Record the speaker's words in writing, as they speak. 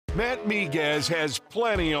Matt Miguez has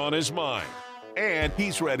plenty on his mind, and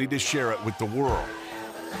he's ready to share it with the world.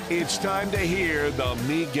 It's time to hear the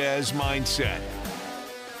Miguez Mindset.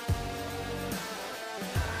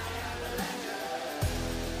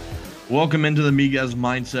 Welcome into the Miguez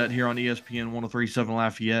Mindset here on ESPN 103.7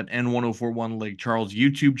 Lafayette and 104.1 Lake Charles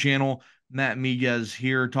YouTube channel. Matt Miguez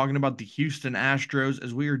here talking about the Houston Astros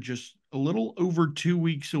as we are just a little over 2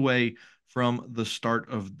 weeks away from the start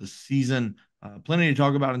of the season. Plenty to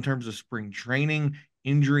talk about in terms of spring training,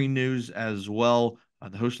 injury news as well.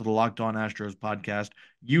 The host of the Locked On Astros podcast,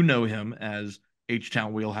 you know him as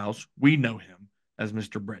H-Town Wheelhouse. We know him as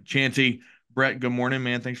Mr. Brett Chancey. Brett, good morning,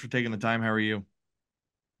 man. Thanks for taking the time. How are you?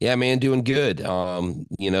 Yeah, man, doing good.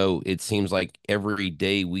 It seems like every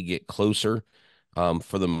day we get closer.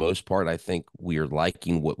 For the most part, I think we are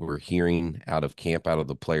liking what we're hearing out of camp, out of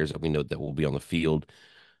the players that we know that will be on the field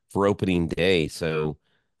for opening day. So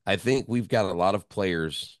I think we've got a lot of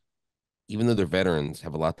players, even though they're veterans,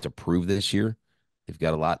 have a lot to prove this year. They've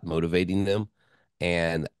got a lot motivating them.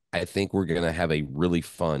 And I think we're going to have a really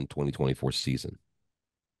fun 2024 season.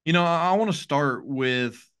 You know, I want to start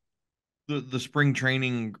with the spring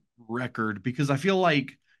training record because I feel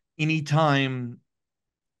like anytime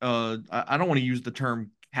I don't want to use the term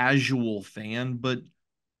casual fan, but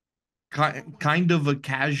kind of a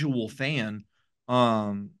casual fan,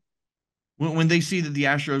 um when they see that the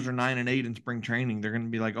Astros are 9-8 in spring training, they're going to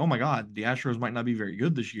be like, "Oh my God, the Astros might not be very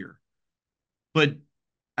good this year." But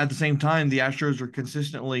at the same time, the Astros are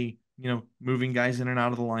consistently, moving guys in and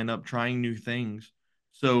out of the lineup, trying new things.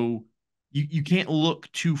 So you can't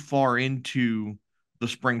look too far into the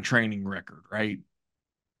spring training record, right?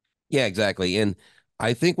 Yeah, exactly. And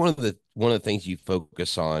I think one of the things you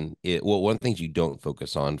focus on one of the things you don't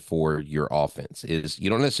focus on for your offense is you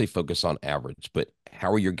don't necessarily focus on average, but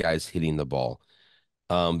how are your guys hitting the ball?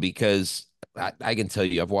 Because I can tell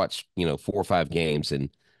you, I've watched, 4 or 5 games, and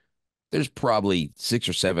there's probably 6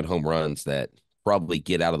 or 7 home runs that probably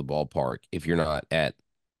get out of the ballpark if you're not at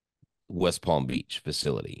West Palm Beach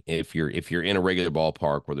facility. If you're in a regular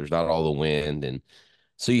ballpark where there's not all the wind, and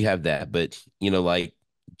so you have that. But like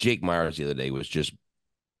Jake Myers the other day was just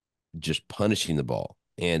punishing the ball.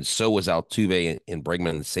 And so was Altuve and Bregman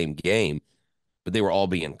in the same game, but they were all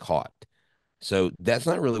being caught. So that's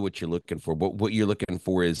not really what you're looking for. But what you're looking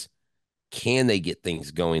for is, can they get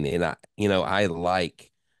things going? And um,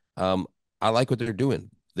 I like what they're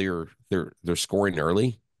doing. They're scoring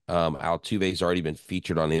early. Altuve's already been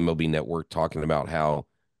featured on MLB Network talking about how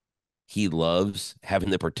he loves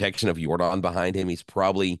having the protection of Jordan behind him. He's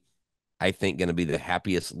probably, I think, going to be the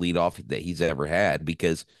happiest leadoff that he's ever had,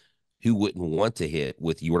 because who wouldn't want to hit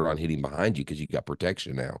with Jordan hitting behind you because you got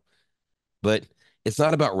protection now? But it's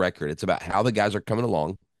not about record. It's about how the guys are coming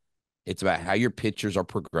along. It's about how your pitchers are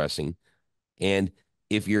progressing. And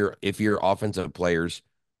if your offensive players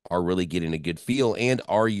are really getting a good feel, and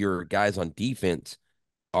are your guys on defense,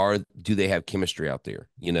 do they have chemistry out there?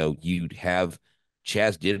 You'd have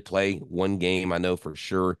Chaz did play one game, I know for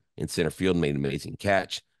sure, in center field, made an amazing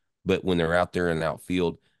catch. But when they're out there in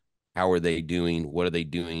outfield, how are they doing? What are they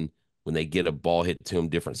doing when they get a ball hit to them,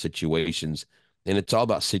 different situations? And it's all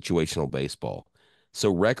about situational baseball. So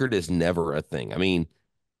record is never a thing. I mean,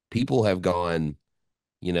 people have gone,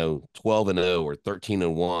 12-0 or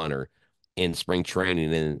 13-1 or in spring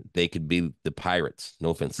training, and they could be the Pirates.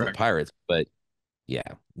 No offense to the Correct. Pirates, but yeah,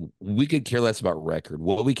 we could care less about record.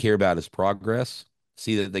 What we care about is progress.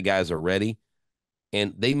 See that the guys are ready,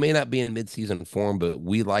 and they may not be in midseason form, but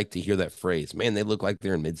we like to hear that phrase. Man, they look like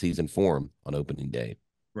they're in midseason form on opening day.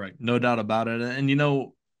 Right. No doubt about it.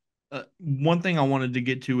 And, one thing I wanted to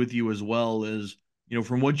get to with you as well is,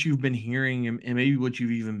 from what you've been hearing and maybe what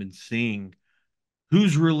you've even been seeing,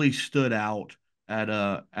 who's really stood out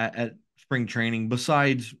at spring training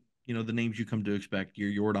besides, the names you come to expect,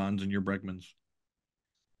 your Jordans and your Bregmans?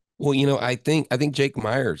 Well, I think Jake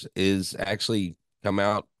Myers is actually come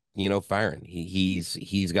out, firing.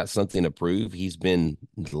 He's got something to prove. He's been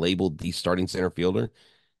labeled the starting center fielder.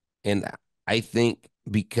 And I think,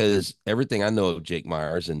 because everything I know of Jake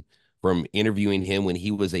Myers, and from interviewing him when he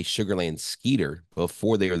was a Sugarland Skeeter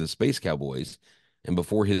before they were the Space Cowboys, and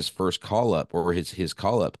before his first call up, or his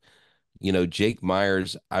call up, Jake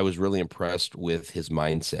Myers, I was really impressed with his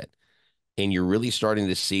mindset. And you're really starting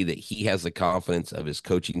to see that he has the confidence of his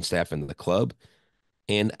coaching staff and the club.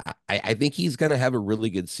 And I think he's going to have a really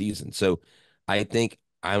good season. So I think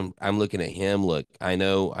I'm looking at him. Look, I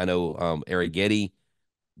know, Arrighetti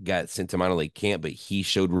got sent to minor league camp, but he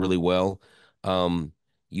showed really well.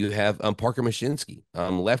 You have Parker Mashinsky,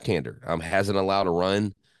 left-hander, hasn't allowed a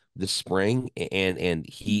run this spring, and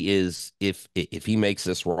he is, if he makes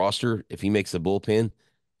this roster, if he makes the bullpen,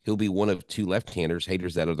 he'll be one of two left-handers,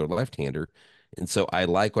 haters that other left-hander. And so I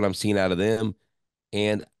like what I'm seeing out of them.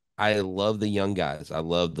 And I love the young guys. I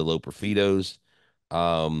love the Loperfidos.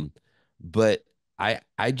 Um, but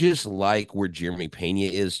I just like where Jeremy Pena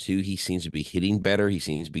is too. He seems to be hitting better. He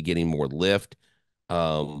seems to be getting more lift.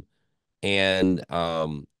 Um, and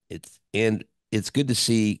it's good to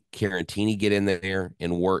see Carantini get in there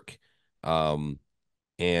and work. Um,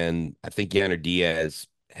 and I think Yanner Diaz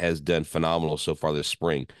has done phenomenal so far this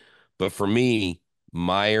spring. But for me,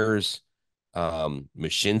 Myers,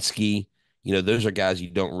 Mashinsky, those are guys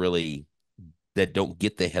you don't really that don't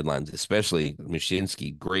get the headlines, especially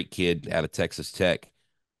Mashinsky, great kid out of Texas Tech.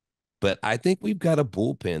 But I think we've got a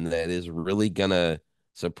bullpen that is really gonna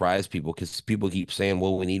surprise people because people keep saying,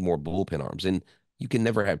 well, we need more bullpen arms. And you can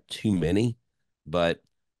never have too many, but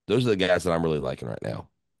those are the guys that I'm really liking right now.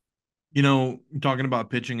 Talking about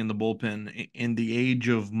pitching in the bullpen, in the age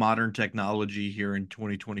of modern technology here in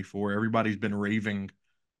 2024, everybody's been raving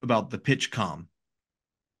about the pitch com.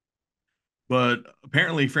 But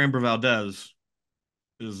apparently, Framber Valdez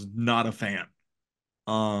is not a fan.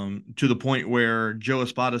 To the point where Joe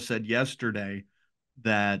Espada said yesterday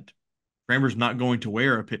that Framber's not going to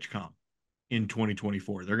wear a pitch com in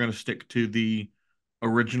 2024. They're going to stick to the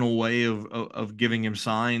original way of giving him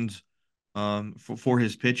signs for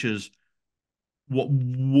his pitches. What,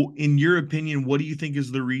 in your opinion, what do you think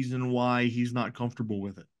is the reason why he's not comfortable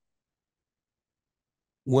with it?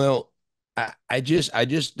 Well, I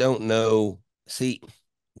just don't know. See,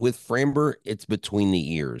 with Framber, it's between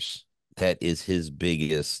the ears. That is his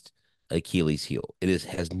biggest Achilles heel.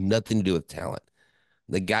 Has nothing to do with talent.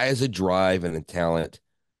 The guy has a drive and a talent,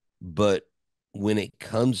 but when it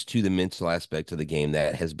comes to the mental aspect of the game,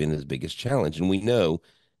 that has been his biggest challenge. And we know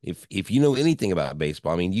if you know anything about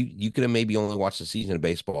baseball, I mean, you could have maybe only watched a season of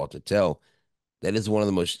baseball to tell that is one of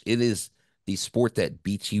the most. It is the sport that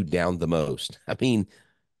beats you down the most. I mean,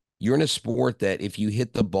 you're in a sport that if you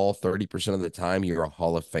hit the ball 30% of the time, you're a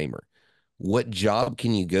Hall of Famer. What job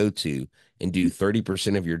can you go to and do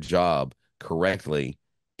 30% of your job correctly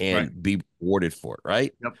Right. and be rewarded for it,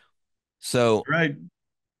 right? Yep. So Right.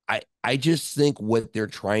 I just think what they're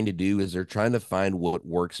trying to do is they're trying to find what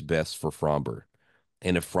works best for Fromber.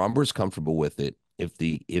 And if Fromber's comfortable with it,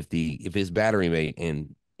 if his battery mate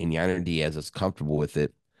and Yainer Diaz is comfortable with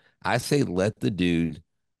it, I say let the dude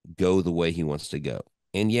go the way he wants to go.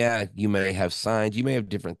 And yeah, you may have signs, you may have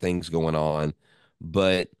different things going on,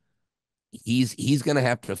 but he's going to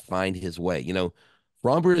have to find his way.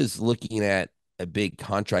 Fromber is looking at a big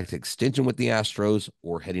contract extension with the Astros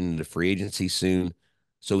or heading into free agency soon.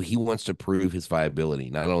 So he wants to prove his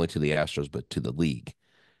viability, not only to the Astros, but to the league.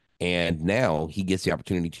 And now he gets the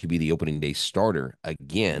opportunity to be the opening day starter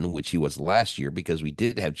again, which he was last year because we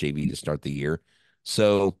did have JV to start the year.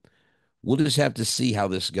 So we'll just have to see how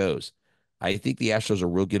this goes. I think the Astros are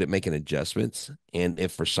real good at making adjustments. And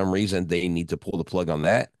if for some reason they need to pull the plug on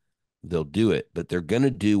that, they'll do it. But they're going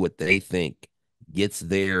to do what they think gets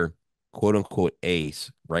their quote unquote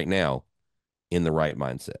ace right now in the right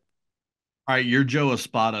mindset. All right, you're Joe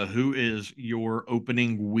Espada. Who is your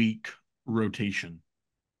opening week rotation?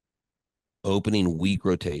 Opening week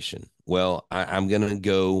rotation. Well, I'm going to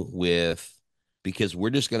go with because we're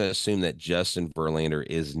just going to assume that Justin Verlander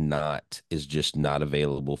is just not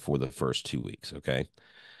available for the first 2 weeks. Okay.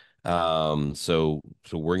 So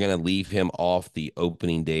we're gonna leave him off the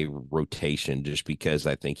opening day rotation just because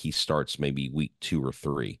I think he starts maybe week 2 or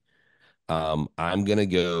 3. I'm gonna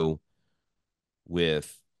go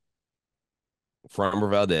with Framber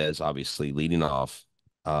Valdez, obviously leading off.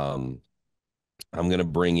 Um, I'm gonna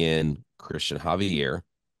bring in Christian Javier,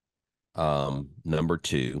 number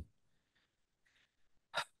 2.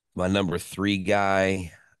 My number 3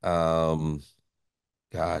 guy, um,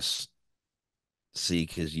 gosh, see,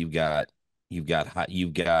 because you've got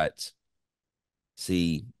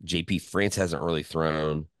see JP France hasn't really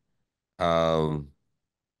thrown. Um,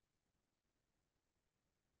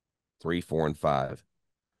 3, 4, and 5.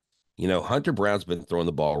 Hunter Brown's been throwing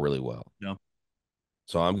the ball really well. No.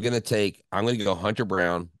 So I'm gonna go Hunter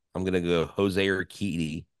Brown. I'm gonna go Jose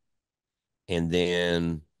Urquidy. And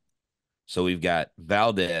then so we've got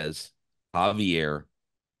Valdez, Javier,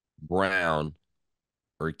 Brown,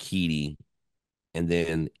 Urquidy, and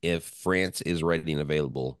then if France is ready and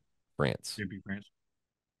available, France. JP France.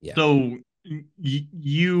 Yeah. So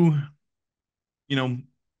you know,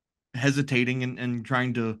 hesitating and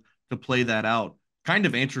trying to play that out kind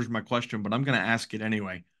of answers my question, but I'm going to ask it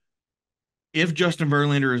anyway. If Justin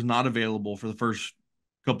Verlander is not available for the first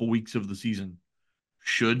couple weeks of the season,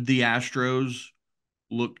 should the Astros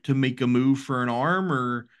look to make a move for an arm,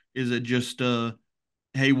 or is it just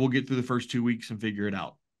hey, we'll get through the first 2 weeks and figure it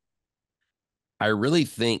out? I really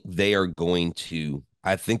think they are going to,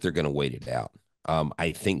 I think they're going to wait it out.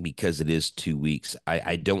 I think because it is 2 weeks,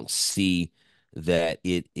 I don't see that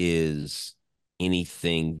it is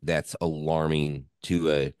anything that's alarming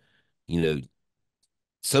to you know,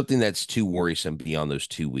 something that's too worrisome beyond those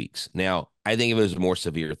 2 weeks. Now, I think if it was a more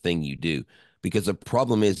severe thing, you do, because the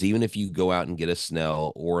problem is, even if you go out and get a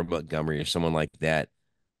Snell or a Montgomery or someone like that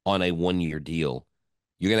on a 1 year deal,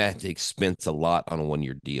 you're going to have to expense a lot on a 1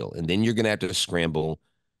 year deal. And then you're going to have to scramble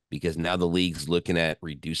because now the league's looking at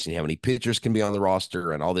reducing how many pitchers can be on the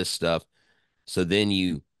roster and all this stuff. So then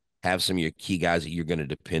you have some of your key guys that you're going to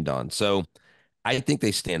depend on. So I think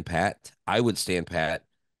they stand pat. I would stand pat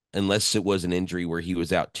unless it was an injury where he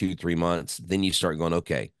was out 2, 3 months. Then you start going,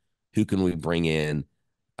 okay, who can we bring in?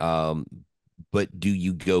 Um, but do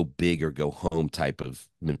you go big or go home type of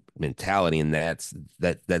mentality? And that's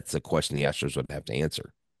a question the Astros would have to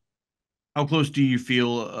answer. How close do you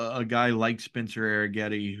feel a guy like Spencer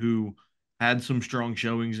Arrighetti, who had some strong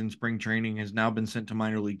showings in spring training, has now been sent to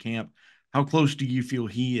minor league camp? How close do you feel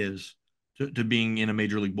he is to being in a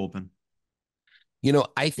major league bullpen?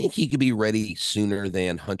 I think he could be ready sooner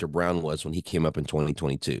than Hunter Brown was when he came up in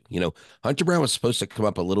 2022. Hunter Brown was supposed to come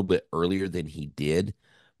up a little bit earlier than he did,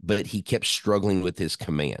 but he kept struggling with his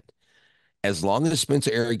command. As long as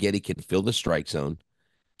Spencer Arrighetti can fill the strike zone,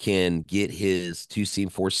 can get his two seam,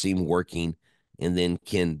 four seam working, and then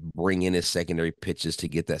can bring in his secondary pitches to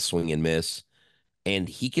get that swing and miss. And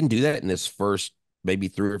he can do that in his first maybe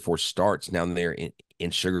 3 or 4 starts down there in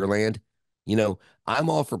Sugarland. I'm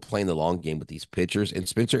all for playing the long game with these pitchers, and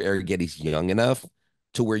Spencer Arrighetti's young enough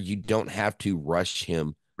to where you don't have to rush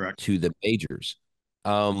him Correct. to the majors.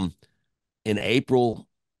 Um, in April,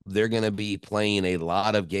 they're going to be playing a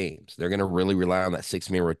lot of games. They're going to really rely on that 6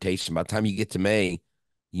 man rotation. By the time you get to May,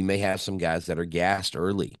 you may have some guys that are gassed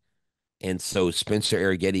early. And so Spencer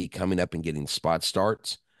Arrighetti coming up and getting spot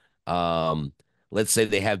starts. Um, let's say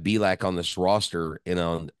they have Belak on this roster and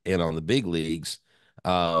on the big leagues.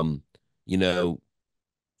 Um, you know,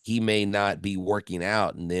 he may not be working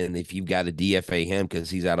out. And then if you've got to DFA him because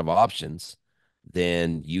he's out of options,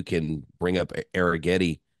 then you can bring up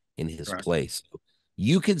Arrighetti in his Correct. place.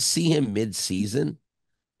 You could see him mid-season.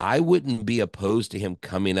 I wouldn't be opposed to him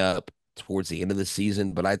coming up towards the end of the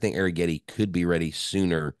season, but I think Arrighetti could be ready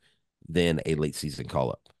sooner than a late season call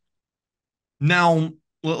up. Now,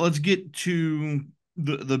 let's get to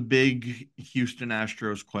the big Houston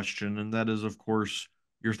Astros question, and that is, of course,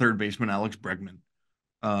 your third baseman, Alex Bregman.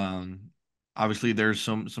 Um, Obviously, there's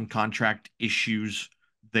some contract issues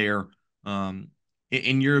there.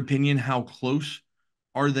 In your opinion, how close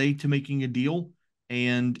are they to making a deal?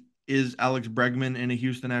 And is Alex Bregman in a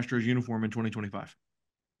Houston Astros uniform in 2025?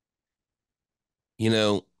 You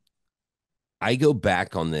know, I go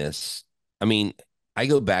back on this. I mean, I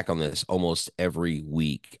go back on this almost every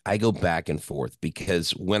week. I go back and forth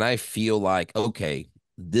because when I feel like, okay,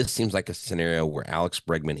 this seems like a scenario where Alex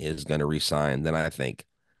Bregman is going to resign, then I think,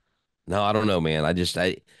 no, I don't know, man.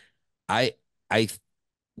 I, I,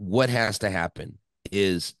 what has to happen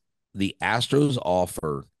is the Astros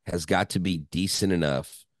offer has got to be decent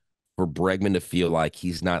enough for Bregman to feel like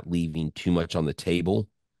he's not leaving too much on the table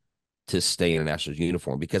to stay in an Astros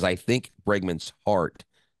uniform, because I think Bregman's heart,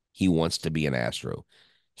 he wants to be an Astro.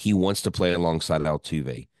 He wants to play alongside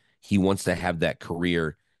Altuve. He wants to have that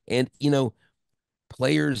career. And,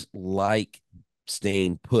 players like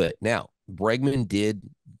staying put. Now, Bregman did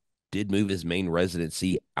move his main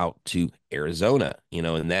residency out to Arizona,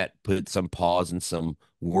 and that put some pause and some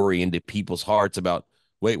worry into people's hearts about,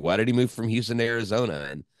 wait, why did he move from Houston to Arizona?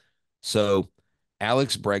 And so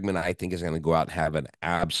Alex Bregman, I think, is going to go out and have an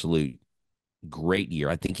absolute great year.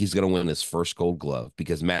 I think he's going to win his first gold glove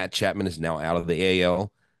because Matt Chapman is now out of the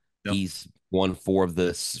AL. Yep. He's won four of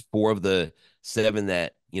the 7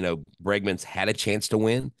 that, Bregman's had a chance to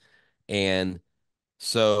win. And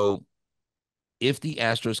so if the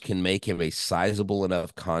Astros can make him a sizable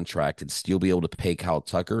enough contract and still be able to pay Kyle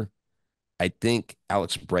Tucker, I think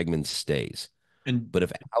Alex Bregman stays. And But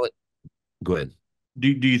if Alex, go ahead. do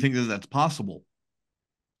you think that that's possible?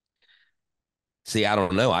 See, I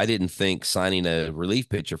don't know. I didn't think signing a relief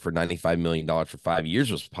pitcher for $95 million for 5 years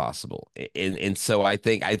was possible. And so I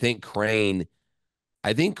think Crane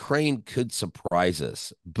could surprise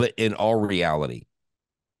us. But in all reality,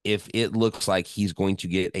 if it looks like he's going to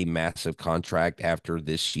get a massive contract after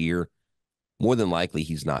this year, more than likely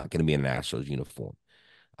he's not going to be in an Astros uniform.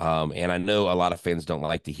 And I know a lot of fans don't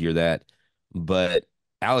like to hear that, but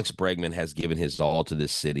Alex Bregman has given his all to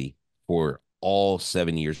this city for all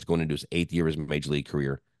 7 years, going into his 8th year of his major league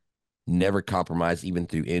career. Never compromised, even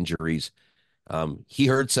through injuries. He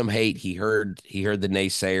heard some hate. He heard the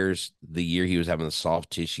naysayers the year he was having the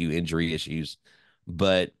soft tissue injury issues,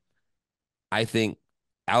 but I think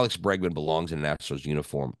Alex Bregman belongs in an Astros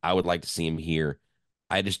uniform. I would like to see him here.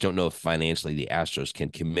 I just don't know if financially the Astros can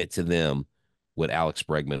commit to them what Alex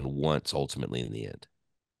Bregman wants ultimately in the end.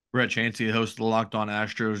 Brett Chancey, the host of the Locked On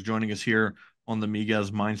Astros, joining us here on the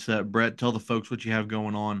Miguez Mindset. Brett, tell the folks what you have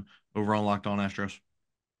going on over on Locked On Astros.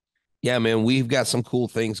 Yeah, man, we've got some cool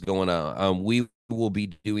things going on. We will be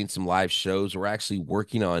doing some live shows. We're actually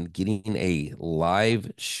working on getting a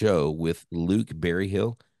live show with Luke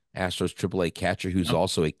Berryhill, Astros AAA catcher, who's Yep.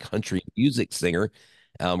 also a country music singer.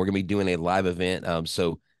 We're going to be doing a live event.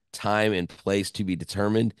 So time and place to be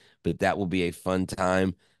determined, but that will be a fun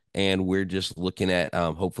time. And we're just looking at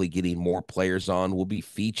hopefully getting more players on. We'll be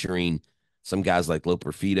featuring some guys like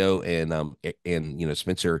Loper Fido and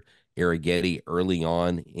Spencer Arrighetti early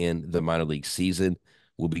on in the minor league season.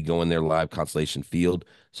 We'll be going there live Constellation Field.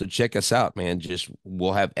 So check us out, man.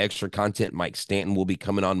 We'll have extra content. Mike Stanton will be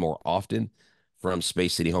coming on more often from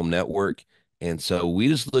Space City Home Network. And so we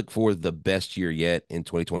just look for the best year yet in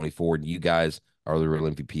 2024. And you guys are the real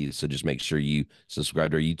MVPs. So just make sure you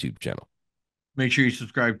subscribe to our YouTube channel. Make sure you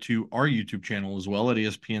subscribe to our YouTube channel as well at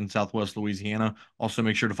ESPN Southwest Louisiana. Also,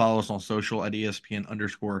 make sure to follow us on social at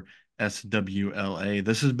ESPN_SWLA.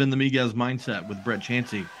 This has been the Miguez Mindset with Brett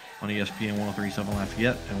Chancey on ESPN 103.7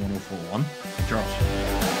 Lafayette and 104.1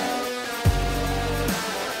 Charles.